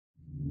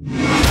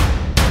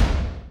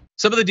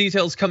Some of the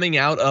details coming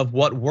out of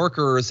what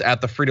workers at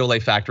the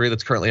Frito-Lay factory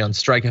that's currently on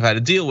strike have had to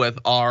deal with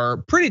are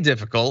pretty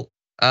difficult.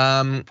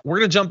 We're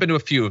gonna jump into a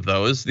few of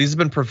those. These have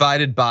been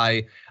provided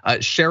by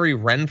Sherry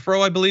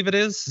Renfro, I believe it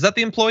is. Is that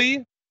the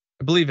employee?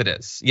 I believe it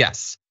is,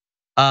 yes.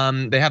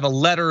 They have a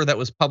letter that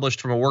was published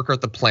from a worker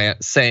at the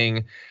plant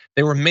saying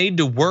they were made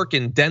to work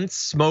in dense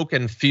smoke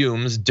and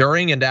fumes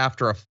during and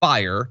after a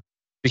fire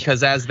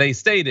because, as they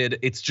stated,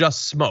 it's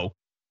just smoke.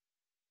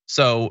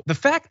 So the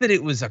fact that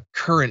it was a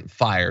current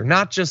fire,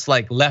 not just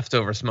like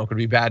leftover smoke would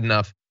be bad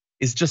enough,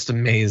 is just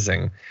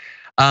amazing.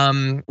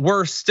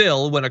 Worse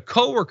still, when a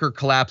coworker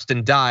collapsed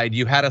and died,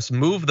 you had us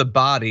move the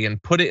body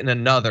and put in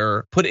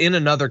another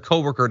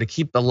coworker to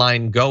keep the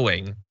line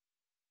going.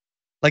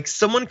 Like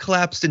someone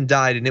collapsed and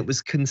died and it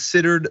was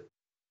considered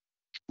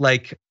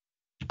like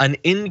an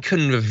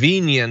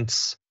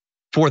inconvenience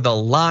for the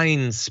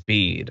line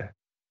speed.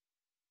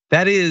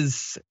 That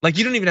is like,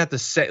 you don't even have to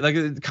say,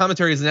 like,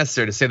 commentary isn't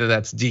necessary to say that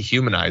that's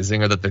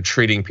dehumanizing or that they're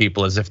treating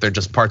people as if they're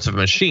just parts of a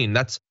machine.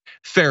 That's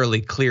fairly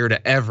clear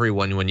to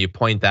everyone when you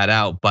point that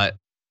out. But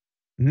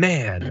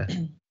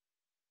man,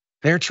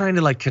 they're trying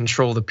to like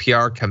control the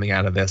PR coming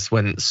out of this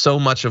when so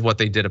much of what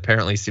they did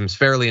apparently seems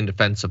fairly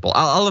indefensible.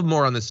 I'll have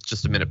more on this in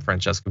just a minute,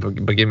 Francesca, but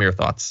give me your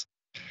thoughts.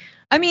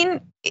 I mean,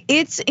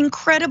 it's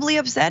incredibly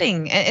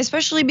upsetting,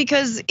 especially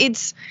because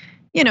it's,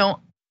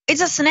 it's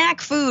a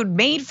snack food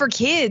made for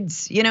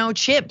kids,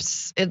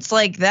 chips. It's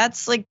like,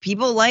 that's like,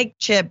 people like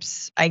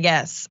chips, I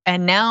guess.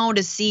 And now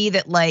to see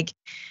that like,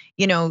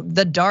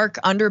 the dark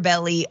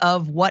underbelly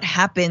of what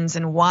happens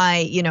and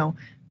why,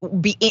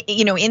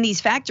 in these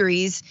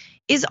factories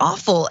is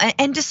awful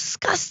and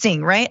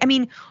disgusting, right? I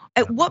mean,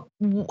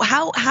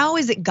 how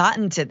has it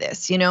gotten to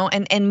this,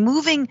 and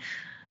moving,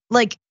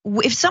 like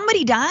if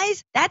somebody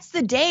dies, that's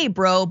the day,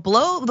 bro.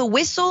 Blow the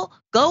whistle,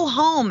 go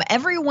home.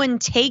 Everyone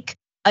take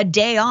a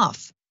day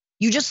off.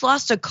 You just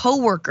lost a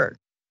coworker,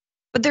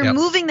 but they're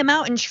moving them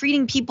out and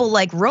treating people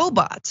like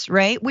robots,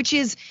 right? Which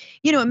is,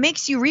 it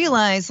makes you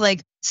realize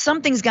like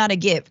something's got to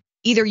give.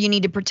 Either you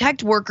need to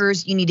protect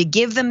workers, you need to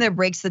give them their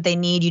breaks that they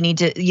need, you need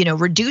to,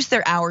 reduce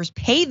their hours,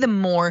 pay them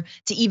more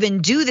to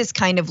even do this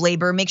kind of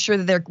labor, make sure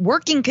that their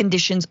working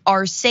conditions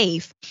are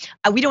safe.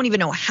 We don't even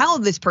know how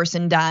this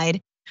person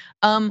died.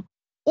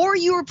 Or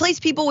you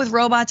replace people with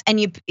robots and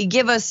you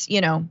give us,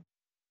 a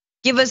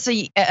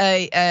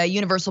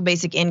universal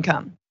basic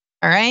income.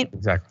 All right,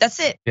 exactly. That's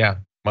it. Yeah,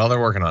 well, they're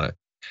working on it.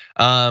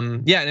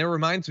 Yeah, and it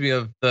reminds me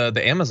of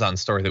the Amazon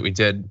story that we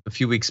did a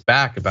few weeks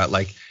back about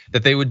like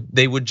that they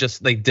would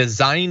just, they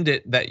designed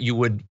it that you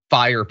would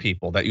fire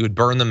people, that you would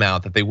burn them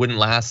out, that they wouldn't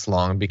last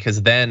long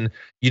because then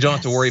you don't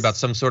have to worry about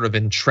some sort of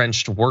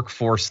entrenched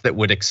workforce that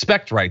would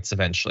expect rights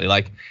eventually.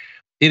 Like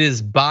it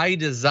is by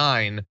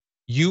design.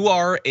 You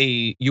are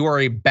a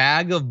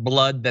bag of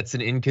blood that's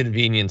an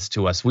inconvenience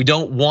to us. We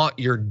don't want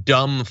your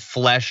dumb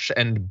flesh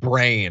and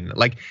brain.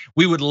 Like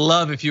we would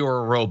love if you were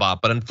a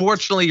robot, but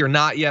unfortunately you're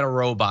not yet a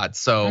robot.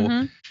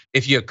 So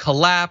if you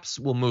collapse,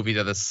 we'll move you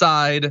to the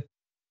side.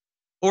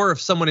 Or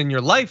if someone in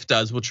your life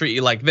does, we'll treat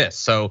you like this.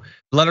 So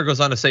the letter goes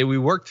on to say, we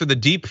worked through the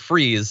deep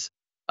freeze,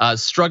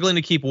 struggling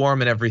to keep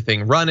warm and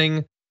everything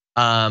running.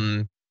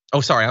 Sorry,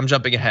 I'm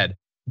jumping ahead.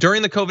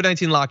 During the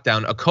COVID-19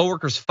 lockdown, a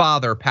coworker's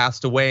father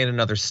passed away in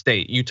another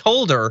state. You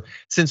told her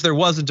since there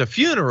wasn't a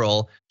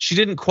funeral, she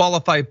didn't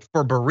qualify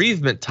for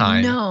bereavement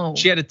time. No.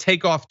 She had to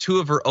take off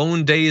 2 of her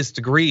own days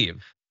to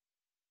grieve.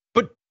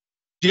 But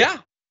yeah,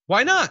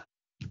 why not?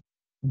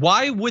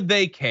 Why would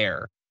they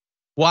care?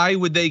 Why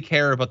would they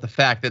care about the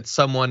fact that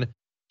someone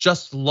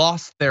just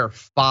lost their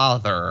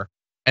father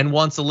and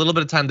wants a little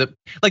bit of time to,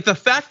 like the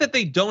fact that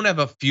they don't have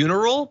a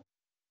funeral?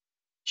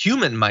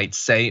 Human might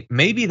say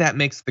maybe that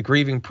makes the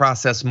grieving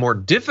process more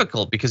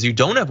difficult because you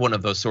don't have one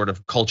of those sort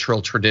of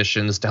cultural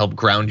traditions to help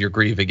ground your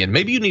grieving in.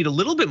 Maybe you need a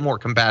little bit more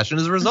compassion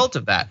as a result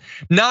of that.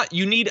 Not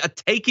you need a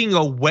taking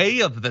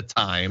away of the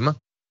time.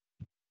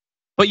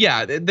 But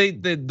yeah,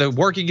 the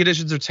working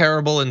conditions are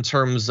terrible in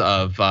terms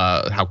of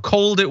how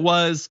cold it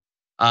was.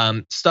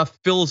 Stuff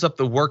fills up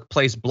the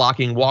workplace,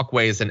 blocking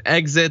walkways and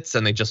exits,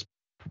 and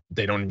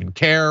they don't even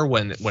care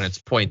when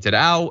it's pointed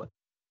out.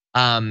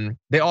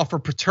 They offer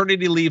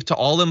paternity leave to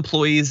all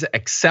employees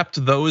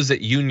except those at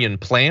union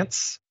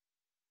plants.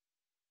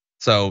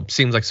 So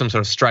seems like some sort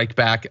of strike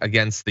back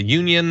against the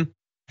union.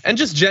 And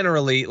just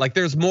generally, like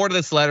there's more to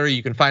this letter.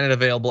 You can find it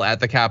available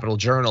at the Capitol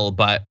Journal,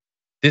 but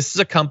this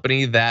is a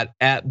company that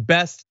at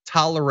best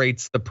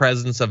tolerates the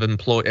presence of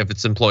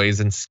its employees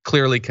and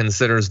clearly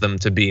considers them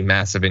to be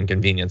massive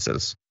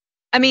inconveniences.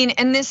 I mean,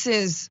 and this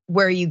is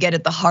where you get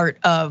at the heart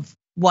of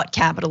what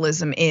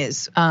capitalism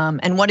is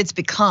and what it's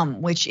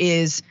become, which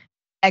is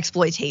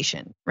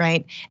exploitation,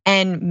 right?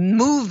 And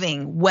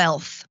moving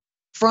wealth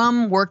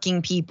from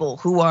working people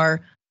who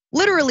are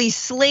literally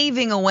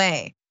slaving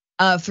away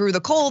through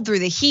the cold, through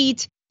the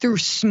heat, through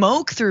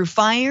smoke, through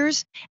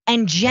fires,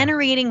 and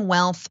generating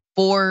wealth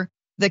for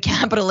the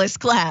capitalist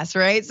class,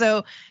 right?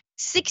 So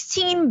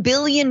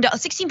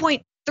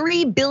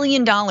 $16.3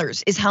 billion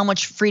is how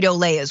much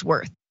Frito-Lay is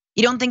worth.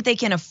 You don't think they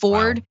can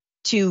afford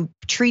to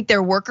treat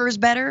their workers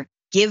better?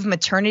 give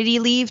maternity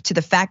leave to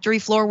the factory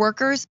floor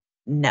workers?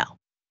 No,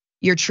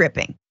 you're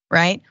tripping,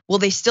 right? Will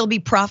they still be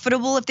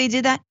profitable if they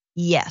did that?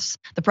 Yes.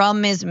 The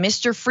problem is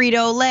Mr.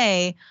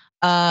 Frito-Lay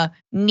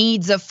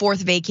needs a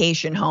fourth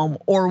vacation home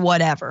or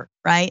whatever,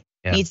 right?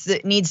 Yeah.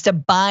 Needs to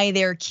buy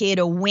their kid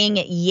a wing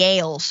at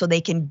Yale so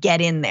they can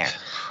get in there.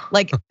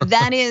 Like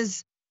that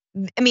is,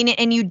 I mean,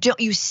 and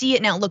you see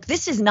it now. Look,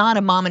 this is not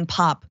a mom and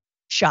pop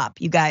shop,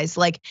 you guys.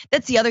 Like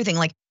that's the other thing.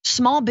 Like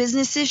small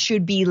businesses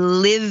should be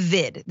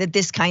livid that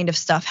this kind of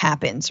stuff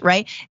happens,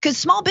 right? Because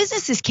small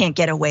businesses can't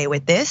get away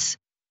with this.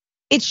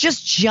 It's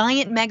just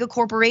giant mega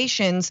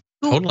corporations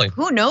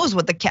who knows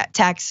what the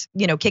tax,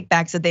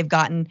 kickbacks that they've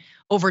gotten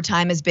over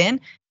time has been.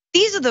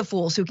 These are the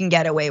fools who can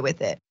get away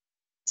with it.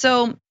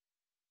 So,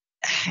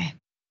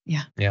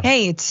 yeah.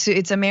 Hey,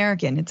 it's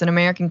American. It's an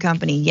American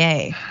company.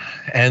 Yay.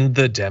 And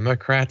the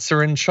Democrats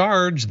are in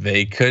charge.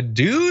 They could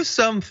do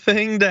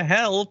something to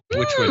help,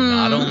 which would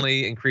not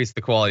only increase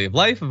the quality of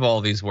life of all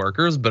these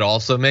workers, but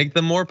also make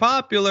them more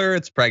popular.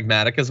 It's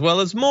pragmatic as well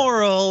as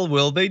moral.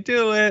 Will they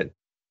do it?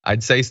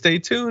 I'd say stay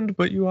tuned,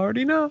 but you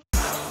already know.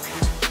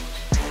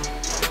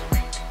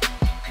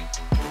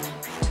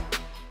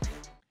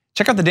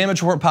 Check out the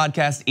Damage Report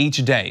podcast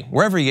each day,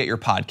 wherever you get your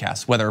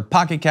podcasts, whether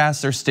Pocket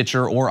Casts or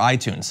Stitcher or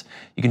iTunes.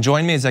 You can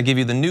join me as I give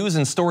you the news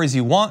and stories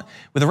you want,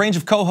 with a range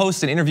of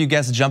co-hosts and interview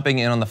guests jumping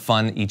in on the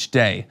fun each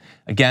day.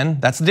 Again,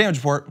 that's the Damage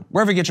Report,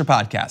 wherever you get your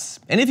podcasts.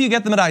 And if you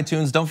get them at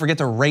iTunes, don't forget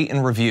to rate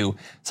and review.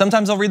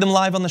 Sometimes I'll read them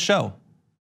live on the show.